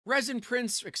Resin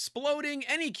prints exploding,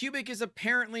 Anycubic is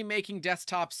apparently making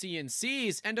desktop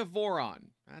CNCs, and a Voron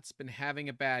that's been having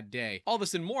a bad day. All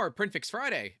this and more, PrintFix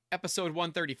Friday, episode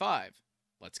 135.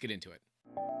 Let's get into it.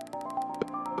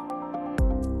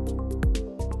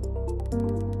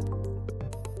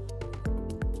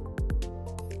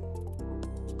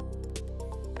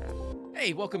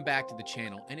 Hey, welcome back to the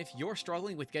channel, and if you're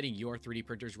struggling with getting your 3D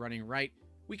printers running right,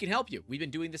 we can help you. We've been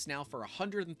doing this now for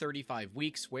 135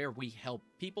 weeks, where we help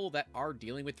people that are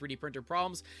dealing with 3D printer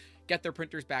problems get their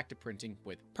printers back to printing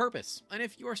with purpose. And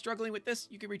if you are struggling with this,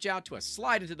 you can reach out to us,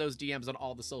 slide into those DMs on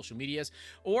all the social medias,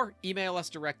 or email us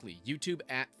directly,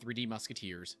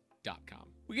 youtube@3dmusketeers.com.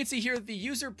 We can see here that the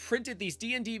user printed these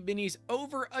D&D minis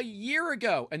over a year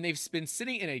ago, and they've been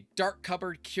sitting in a dark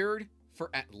cupboard cured for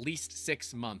at least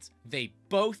 6 months. They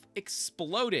both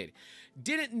exploded.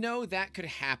 Didn't know that could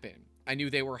happen. I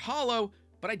knew they were hollow,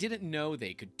 but I didn't know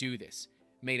they could do this.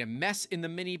 Made a mess in the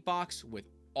mini box with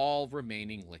all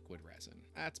remaining liquid resin.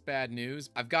 That's bad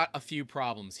news. I've got a few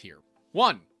problems here.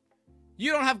 1,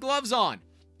 you don't have gloves on.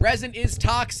 Resin is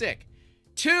toxic.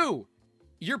 2,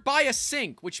 you're by a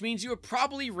sink, which means you are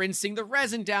probably rinsing the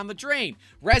resin down the drain.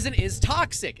 Resin is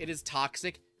toxic. It is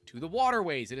toxic to the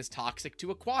waterways. It is toxic to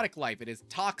aquatic life. It is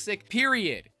toxic,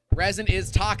 period. Resin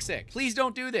is toxic. Please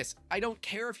don't do this. I don't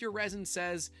care if your resin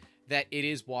says that it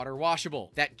is water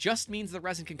washable. That just means the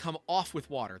resin can come off with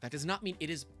water. That does not mean it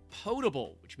is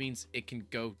potable, which means it can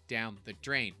go down the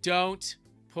drain. Don't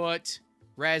put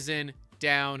resin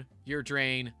down your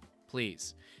drain,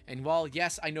 please. And while,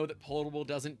 yes, I know that potable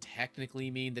doesn't technically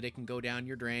mean that it can go down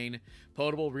your drain,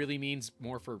 potable really means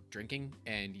more for drinking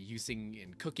and using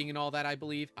and cooking and all that, I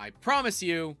believe. I promise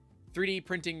you, 3D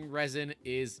printing resin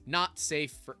is not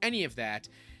safe for any of that,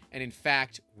 and in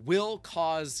fact, will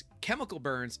cause chemical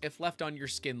burns if left on your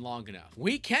skin long enough.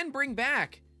 We can bring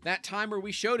back that time where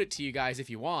we showed it to you guys if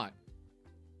you want.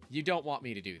 You don't want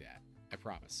me to do that, I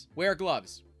promise. Wear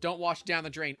gloves, don't wash down the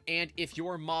drain, and if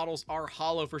your models are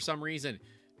hollow for some reason,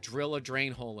 drill a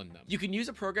drain hole in them. You can use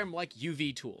a program like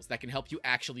UV Tools that can help you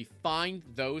actually find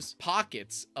those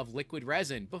pockets of liquid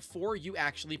resin before you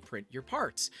actually print your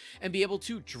parts and be able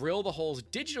to drill the holes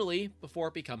digitally before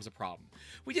it becomes a problem.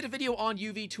 We did a video on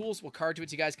UV Tools. We'll card to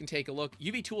it so you guys can take a look.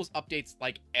 UV Tools updates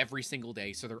like every single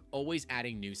day, so they're always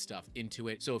adding new stuff into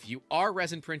it. So if you are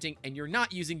resin printing and you're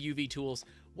not using UV Tools,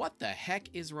 what the heck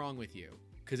is wrong with you?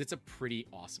 Because it's a pretty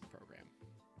awesome program.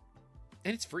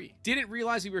 And it's free. Didn't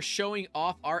realize we were showing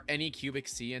off our Anycubic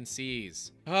CNCs.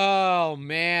 Oh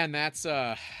man, that's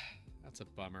a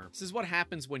bummer. This is what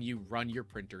happens when you run your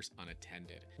printers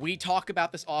unattended. We talk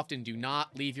about this often, do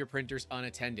not leave your printers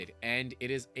unattended. And it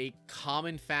is a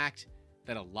common fact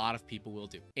that a lot of people will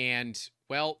do. And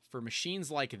well, for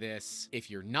machines like this, if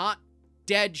you're not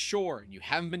dead sure and you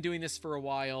haven't been doing this for a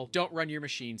while, don't run your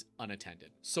machines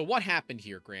unattended. So what happened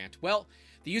here, Grant? Well,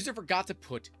 the user forgot to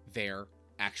put their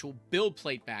actual build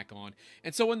plate back on,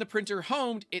 and so when the printer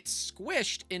homed, it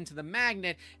squished into the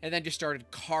magnet and then just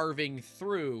started carving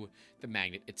through the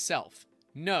magnet itself.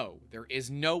 No, there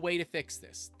is no way to fix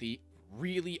this. The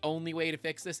really only way to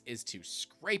fix this is to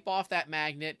scrape off that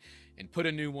magnet and put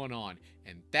a new one on,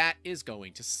 and that is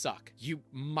going to suck. You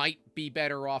might be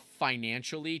better off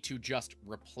financially to just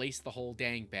replace the whole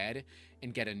dang bed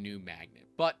and get a new magnet.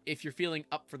 But if you're feeling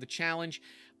up for the challenge,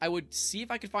 I would see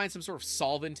if I could find some sort of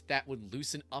solvent that would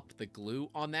loosen up the glue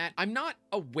on that. I'm not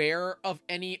aware of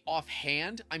any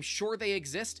offhand. I'm sure they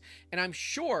exist, and I'm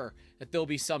sure that there'll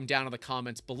be some down in the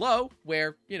comments below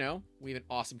where, you know, we have an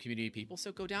awesome community of people.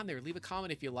 So go down there, leave a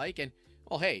comment if you like, and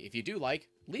well, hey, if you do like,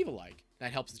 leave a like.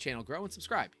 That helps the channel grow, and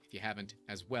subscribe if you haven't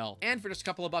as well. And for just a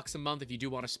couple of bucks a month, if you do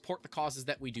want to support the causes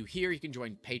that we do here, you can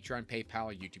join Patreon, PayPal,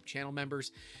 or YouTube channel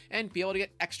members and be able to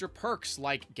get extra perks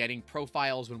like getting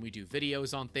profiles when we do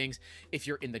videos on things. If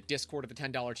you're in the Discord at the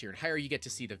 $10 tier and higher, you get to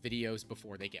see the videos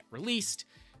before they get released,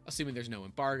 assuming there's no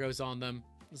embargoes on them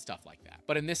and stuff like that.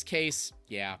 But in this case,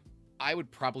 yeah, I would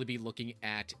probably be looking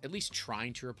at least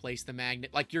trying to replace the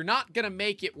magnet. Like, you're not going to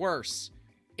make it worse.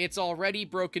 It's already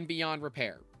broken beyond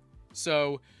repair.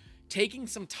 So taking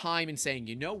some time and saying,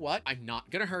 you know what, I'm not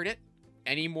going to hurt it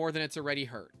any more than it's already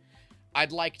hurt.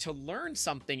 I'd like to learn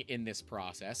something in this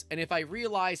process. And if I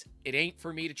realize it ain't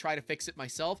for me to try to fix it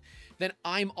myself, then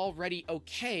I'm already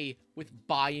okay with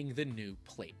buying the new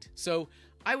plate. So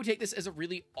I would take this as a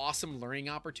really awesome learning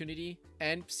opportunity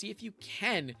and see if you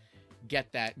can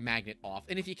get that magnet off.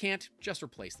 And if you can't, just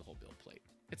replace the whole build plate.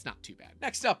 It's not too bad.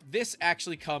 Next up, this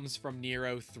actually comes from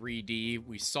Nero 3D.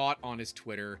 We saw it on his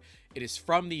Twitter. It is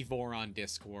from the Voron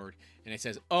Discord, and it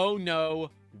says, "Oh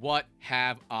no, what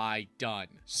have I done?"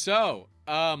 So,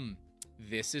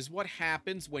 this is what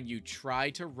happens when you try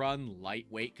to run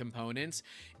lightweight components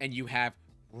and you have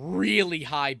really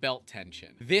high belt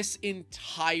tension. This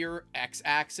entire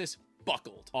x-axis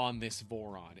buckled on this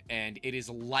Voron, and it is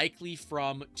likely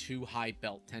from too high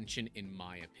belt tension in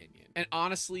my opinion. And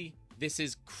honestly, this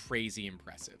is crazy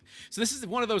impressive. So this is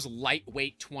one of those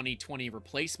lightweight 2020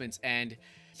 replacements, and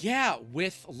yeah,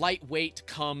 with lightweight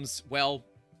comes, well,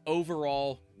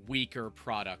 overall weaker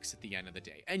products at the end of the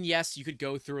day. And yes, you could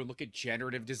go through and look at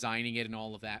generative designing it and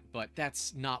all of that, but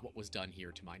that's not what was done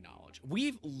here to my knowledge.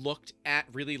 We've looked at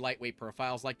really lightweight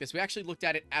profiles like this. We actually looked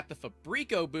at it at the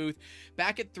Fabrico booth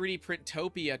back at 3D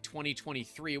Printopia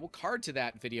 2023. We'll card to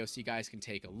that video so you guys can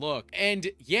take a look. And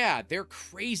yeah, they're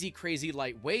crazy, crazy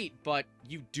lightweight, but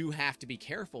you do have to be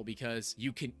careful because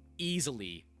you can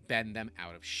easily bend them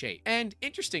out of shape. And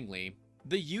interestingly,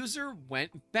 the user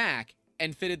went back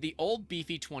and fitted the old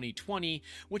beefy 2020,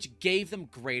 which gave them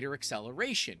greater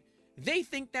acceleration. They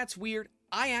think that's weird.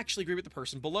 I actually agree with the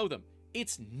person below them.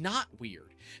 It's not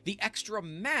weird. The extra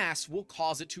mass will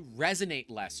cause it to resonate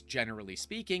less, generally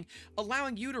speaking,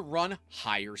 allowing you to run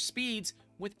higher speeds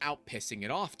without pissing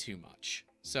it off too much.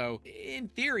 So, in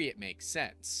theory, it makes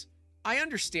sense. I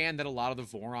understand that a lot of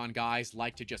the Voron guys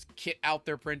like to just kit out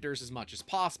their printers as much as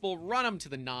possible, run them to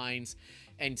the nines,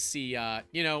 and see,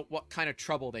 you know, what kind of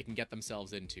trouble they can get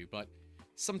themselves into. But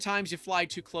sometimes you fly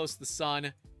too close to the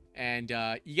sun, and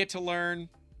you get to learn,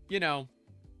 you know,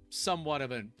 somewhat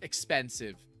of an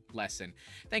expensive lesson.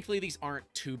 Thankfully, these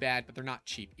aren't too bad, but they're not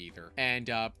cheap either. And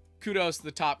kudos to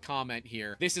the top comment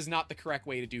here. This is not the correct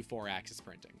way to do 4-axis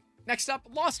printing. Next up,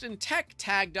 Lost in Tech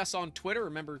tagged us on Twitter.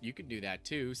 Remember, you can do that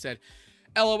too. Said,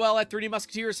 LOL at 3D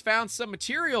Musketeers found some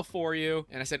material for you.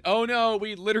 And I said, oh no,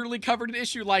 we literally covered an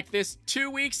issue like this 2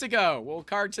 weeks ago. We'll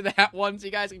card to that one so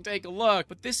you guys can take a look.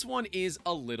 But this one is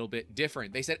a little bit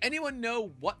different. They said, anyone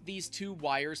know what these two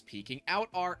wires peeking out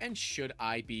are, and should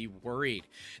I be worried?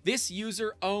 This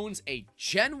user owns a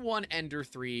Gen 1 Ender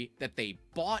 3 that they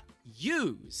bought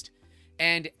used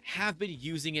and have been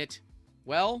using it,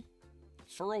 well,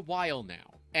 for a while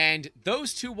now. And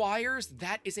those two wires,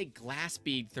 that is a glass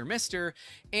bead thermistor,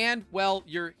 and, well,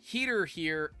 your heater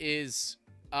here is,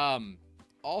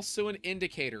 also an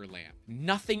indicator lamp.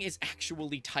 Nothing is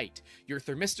actually tight. Your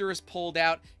thermistor is pulled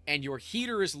out, and your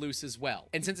heater is loose as well.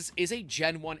 And since this is a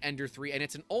Gen 1 Ender 3, and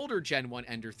it's an older Gen 1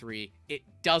 Ender 3, it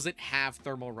doesn't have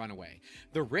thermal runaway.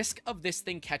 The risk of this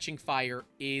thing catching fire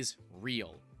is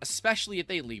real, especially if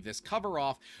they leave this cover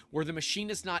off where the machine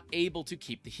is not able to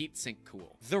keep the heatsink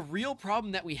cool. The real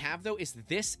problem that we have though is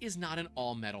this is not an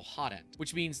all metal hot end,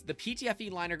 which means the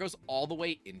PTFE liner goes all the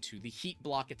way into the heat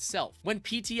block itself. When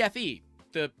PTFE,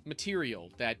 the material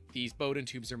that these Bowden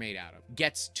tubes are made out of,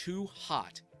 gets too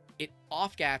hot, it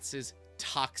off-gases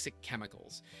toxic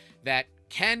chemicals that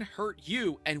can hurt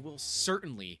you and will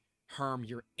certainly harm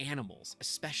your animals,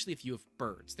 especially if you have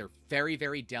birds. They're very,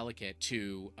 very delicate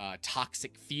to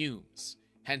toxic fumes.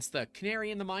 Hence the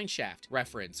canary in the mineshaft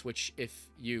reference, which, if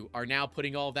you are now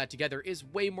putting all of that together, is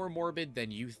way more morbid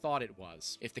than you thought it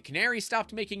was. If the canary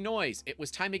stopped making noise, it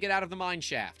was time to get out of the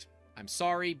mineshaft. I'm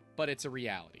sorry, but it's a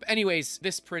reality. But anyways,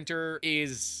 this printer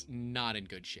is not in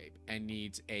good shape and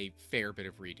needs a fair bit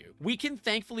of redo. We can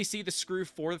thankfully see the screw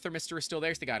for the thermistor is still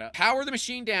there, so they gotta power the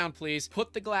machine down, please,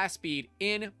 put the glass bead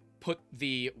in, put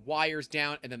the wires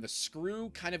down, and then the screw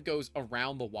kind of goes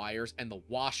around the wires, and the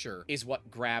washer is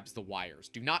what grabs the wires.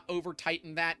 Do not over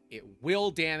tighten that. It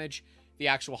will damage the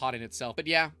actual hot end itself. But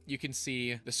yeah, you can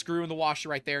see the screw and the washer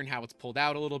right there and how it's pulled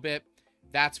out a little bit.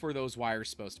 That's where those wires are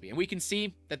supposed to be. And we can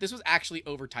see that this was actually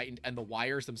over tightened and the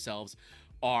wires themselves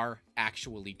are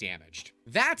actually damaged.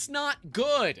 That's not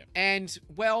good. And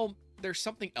well, there's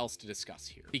something else to discuss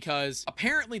here, because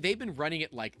apparently they've been running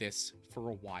it like this for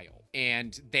a while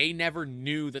and they never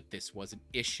knew that this was an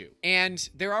issue. And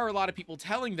there are a lot of people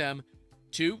telling them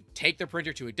to take their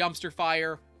printer to a dumpster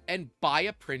fire and buy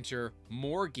a printer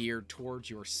more geared towards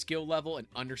your skill level and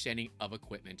understanding of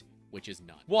equipment, which is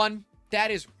none. One, that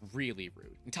is really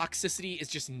rude. And toxicity is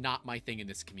just not my thing in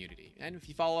this community. And if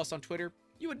you follow us on Twitter,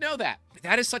 you would know that.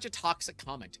 That is such a toxic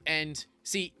comment. And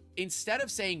see, instead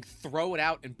of saying throw it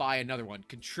out and buy another one,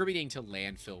 contributing to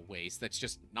landfill waste that's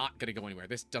just not going to go anywhere,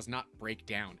 this does not break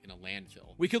down in a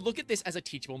landfill, we could look at this as a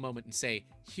teachable moment and say,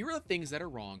 here are the things that are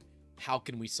wrong. How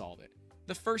can we solve it?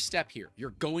 The first step here,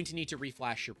 you're going to need to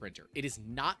reflash your printer. It is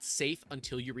not safe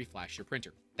until you reflash your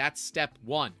printer. That's step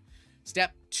one.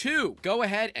 Step two, go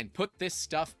ahead and put this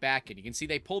stuff back in. You can see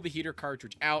they pulled the heater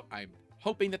cartridge out. I'm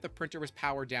hoping that the printer was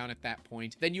powered down at that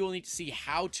point, then you will need to see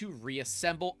how to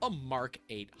reassemble a Mark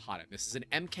 8 hot end. This is an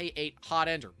MK8 hot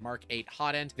end or Mark 8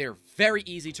 hot end. They're very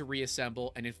easy to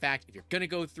reassemble, and in fact, if you're gonna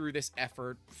go through this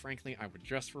effort, frankly, I would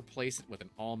just replace it with an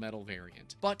all-metal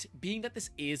variant. But being that this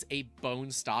is a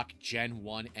bone stock Gen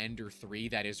 1 Ender 3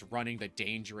 that is running the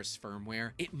dangerous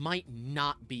firmware, it might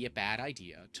not be a bad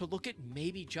idea to look at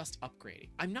maybe just upgrading.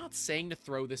 I'm not saying to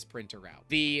throw this printer out.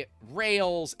 The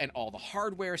rails and all the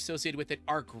hardware associated with it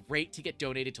are great to get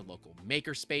donated to local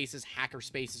maker spaces, hacker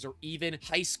spaces, or even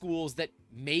high schools that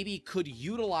maybe could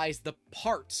utilize the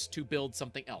parts to build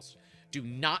something else. Do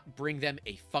not bring them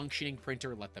a functioning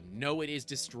printer. Let them know it is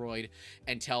destroyed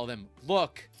and tell them,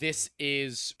 look, this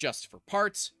is just for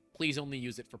parts. Please only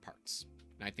use it for parts.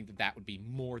 And I think that that would be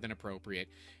more than appropriate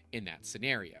in that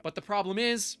scenario. But the problem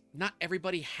is, not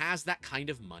everybody has that kind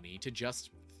of money to just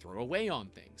throw away on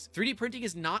things. 3D printing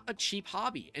is not a cheap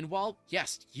hobby, and while,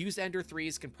 yes, used Ender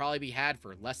 3s can probably be had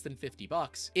for less than 50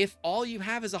 bucks, if all you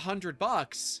have is 100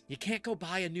 bucks, you can't go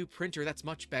buy a new printer that's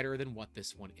much better than what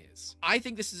this one is. I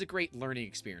think this is a great learning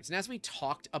experience, and as we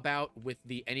talked about with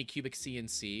the Anycubic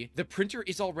CNC, the printer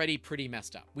is already pretty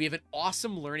messed up. We have an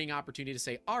awesome learning opportunity to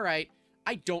say, all right,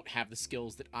 I don't have the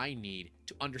skills that I need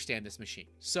to understand this machine.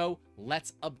 So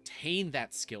let's obtain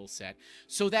that skill set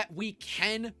so that we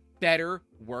can better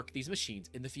work these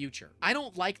machines in the future. I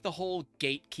don't like the whole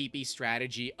gatekeepy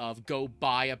strategy of go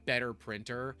buy a better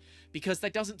printer because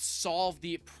that doesn't solve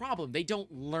the problem. They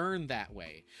don't learn that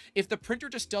way. If the printer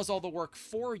just does all the work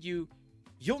for you,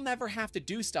 you'll never have to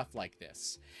do stuff like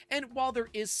this. And while there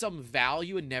is some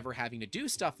value in never having to do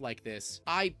stuff like this,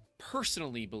 I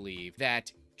personally believe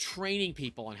that training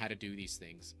people on how to do these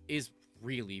things is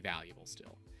really valuable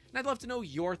still. And I'd love to know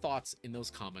your thoughts in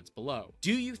those comments below.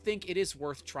 Do you think it is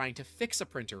worth trying to fix a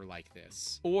printer like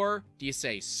this? Or do you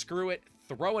say, screw it,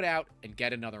 throw it out, and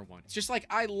get another one? It's just like,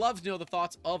 I love to know the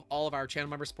thoughts of all of our channel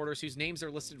member supporters whose names are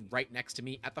listed right next to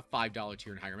me at the $5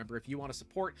 tier and higher. Remember, if you want to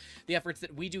support the efforts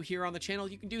that we do here on the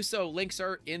channel, you can do so. Links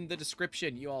are in the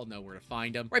description. You all know where to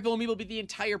find them. Right below me will be the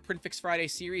entire PrintFixFriday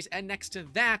series, and next to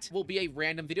that will be a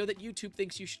random video that YouTube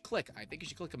thinks you should click. I think you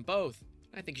should click them both.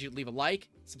 I think you should leave a like,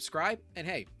 subscribe, and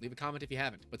hey, leave a comment if you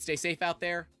haven't. But stay safe out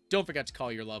there. Don't forget to call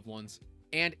your loved ones.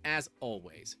 And as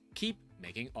always, keep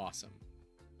making awesome.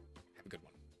 Have a good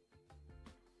one.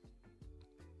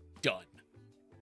 Done.